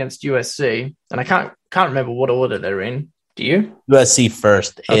the road against USC. And I can't remember what order they're in. Do you? USC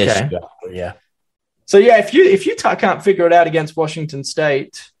first. Okay. ASU, yeah. yeah, if Utah can't figure it out against Washington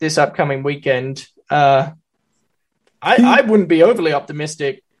State this upcoming weekend, I wouldn't be overly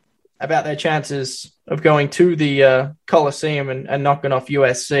optimistic about their chances of going to the Coliseum and knocking off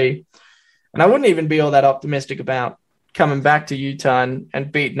USC. And I wouldn't even be all that optimistic about coming back to Utah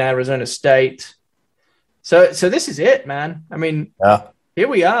and beating Arizona State. So this is it, man. I mean, Here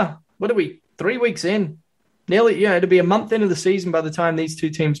we are. What are we, 3 weeks in? Nearly, it'll be a month into the season by the time these two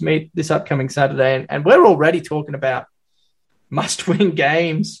teams meet this upcoming Saturday. And we're already talking about must-win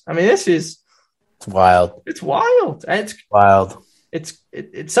games. I mean, it's wild. It's wild. It's wild.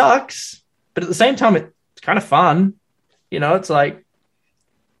 It sucks, but at the same time, it's kind of fun. It's like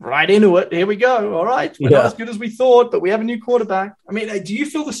right into it. Here we go. All right, we're not as good as we thought, but we have a new quarterback. I mean, do you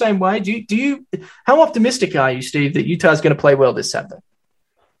feel the same way? Do you? How optimistic are you, Steve, that Utah's going to play well this Saturday?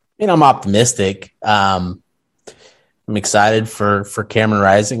 I'm optimistic. I'm excited for Cameron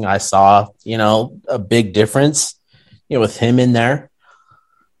Rising. I saw, a big difference, with him in there.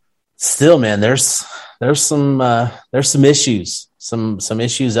 Still, man, there's some issues, some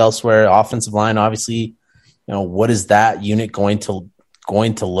issues elsewhere. Offensive line, obviously, what is that unit going to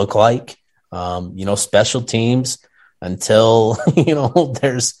look like? Special teams until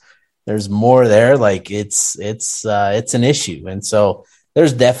there's more there. Like it's an issue, and so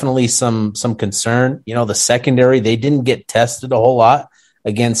there's definitely some concern. The secondary, they didn't get tested a whole lot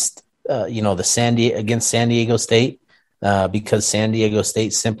against San Diego State because San Diego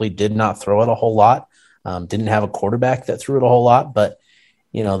State simply did not throw it a whole lot. Didn't have a quarterback that threw it a whole lot, but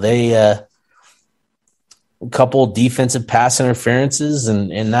they a couple defensive pass interferences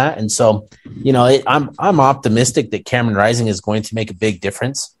and that, and so I'm optimistic that Cameron Rising is going to make a big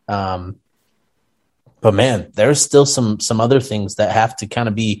difference. But man, there's still some other things that have to kind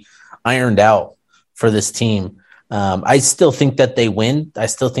of be ironed out for this team. I still think that they win. I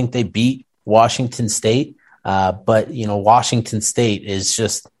still think they beat Washington State. But Washington State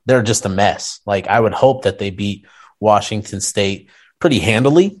they're just a mess. Like I would hope that they beat Washington State pretty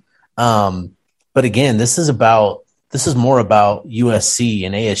handily. But again, this is more about USC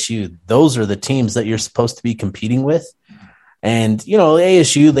and ASU. Those are the teams that you're supposed to be competing with. And,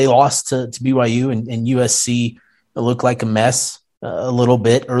 ASU, they lost to BYU and USC looked like a mess a little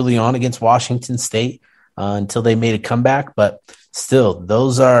bit early on against Washington State until they made a comeback. But still,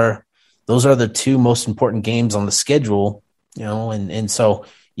 those are the two most important games on the schedule, and so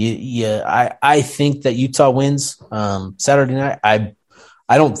I think that Utah wins Saturday night.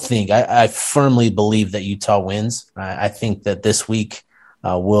 I firmly believe that Utah wins. I think that this week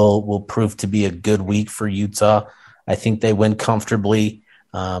will prove to be a good week for Utah. I think they win comfortably.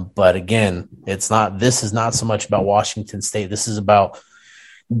 But again, this is not so much about Washington State. This is about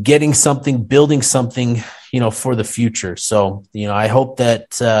getting something, building something, for the future. So, I hope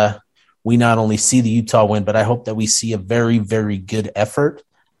that we not only see the Utah win, but I hope that we see a very, very good effort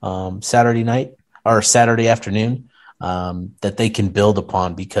Saturday night or Saturday afternoon that they can build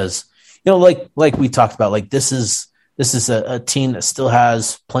upon because, like we talked about, like this is a team that still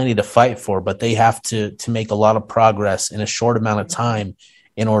has plenty to fight for, but they have to make a lot of progress in a short amount of time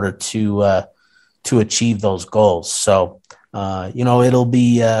in order to achieve those goals. So, it'll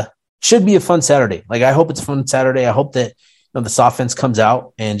should be a fun Saturday. Like, I hope it's a fun Saturday. I hope that this offense comes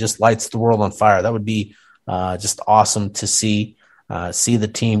out and just lights the world on fire. That would be just awesome to see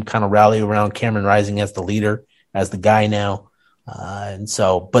the team kind of rally around Cameron Rising as the leader, as the guy now. And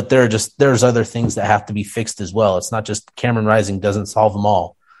so, but there's other things that have to be fixed as well. It's not just Cameron Rising doesn't solve them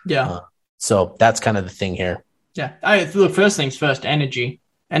all. Yeah. So that's kind of the thing here. Yeah. Look, first things first, energy.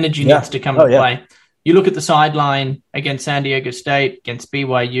 Energy needs to come into play. You look at the sideline against San Diego State, against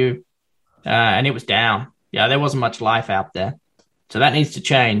BYU, and it was down. Yeah, there wasn't much life out there. So that needs to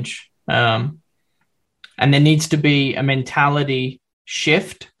change. And there needs to be a mentality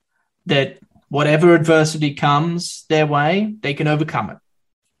shift that whatever adversity comes their way, they can overcome it.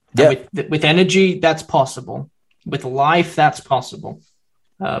 Yeah. With energy, that's possible. With life, that's possible.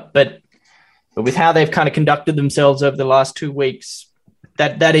 But with how they've kind of conducted themselves over the last 2 weeks,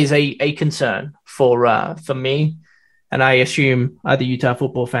 that is a concern for me, and I assume other Utah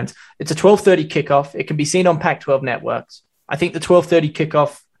football fans. It's a 12:30 kickoff. It can be seen on Pac-12 networks. I think the 12:30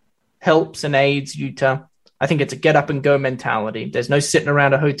 kickoff helps and aids Utah. I think it's a get-up-and-go mentality. There's no sitting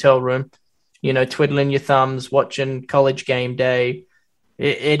around a hotel room, twiddling your thumbs, watching College Game Day.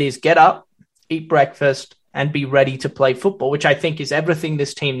 It is get up, eat breakfast, and be ready to play football, which I think is everything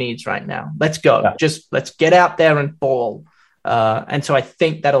this team needs right now. Let's go. Yeah. Just let's get out there and ball. And so I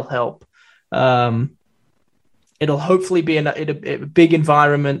think that'll help. It'll hopefully be a big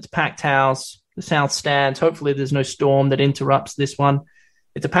environment, packed house, the South Stands. Hopefully there's no storm that interrupts this one.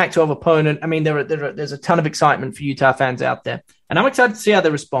 It's a Pac-12 opponent. I mean, there's a ton of excitement for Utah fans out there, and I'm excited to see how they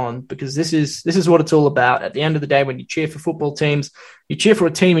respond because this is what it's all about. At the end of the day, when you cheer for football teams, you cheer for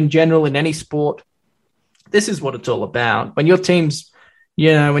a team in general in any sport. This is what it's all about. When your team's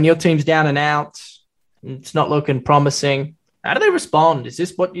down and out, it's not looking promising. How do they respond? Is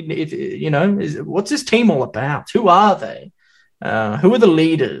this what what's this team all about? Who are they? Who are the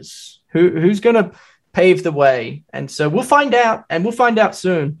leaders? Who's going to pave the way? And so we'll find out, and we'll find out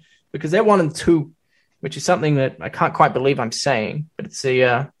soon because they're 1-2, which is something that I can't quite believe I'm saying, but it's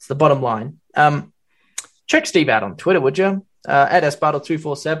the bottom line. Check Steve out on Twitter, would you? At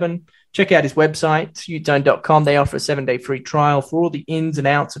Esparto247. Check out his website, utone.com. They offer a 7-day free trial for all the ins and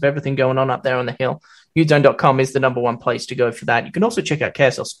outs of everything going on up there on the hill. Utone.com is the number one place to go for that. You can also check out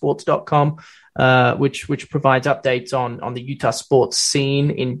KSLSports.com, which provides updates on the Utah sports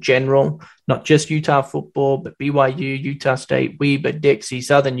scene in general, not just Utah football, but BYU, Utah State, Weber, Dixie,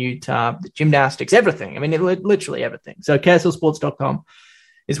 Southern Utah, the gymnastics, everything. I mean, literally everything. So KSLSports.com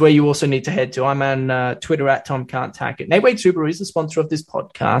is where you also need to head to. I'm on Twitter at Tom Can't Tack It. Nate Wade Subaru is the sponsor of this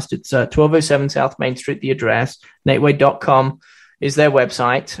podcast. It's 1207 South Main Street, the address. NateWade.com is their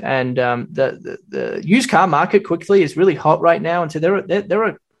website. And the used car market quickly is really hot right now. And so there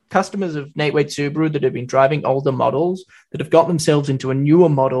are customers of Nate Wade Subaru that have been driving older models that have got themselves into a newer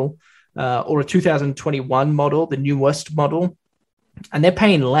model or a 2021 model, the newest model, and they're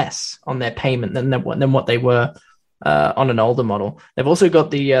paying less on their payment than what they were on an older model. They've also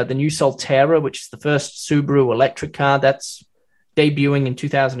got the new Solterra, which is the first Subaru electric car that's debuting in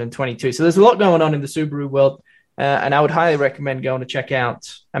 2022. So there's a lot going on in the Subaru world, and I would highly recommend going to check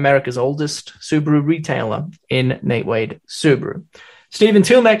out America's oldest Subaru retailer in Nate Wade Subaru. Steve,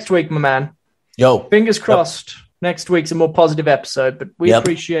 until next week, my man. Yo. Fingers crossed. Next week's a more positive episode, but we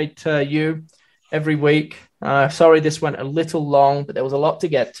appreciate you every week. Sorry this went a little long, but there was a lot to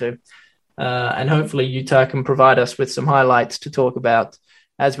get to. And hopefully Utah can provide us with some highlights to talk about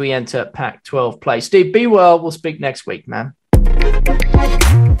as we enter Pac-12 play. Steve, be well. We'll speak next week, man.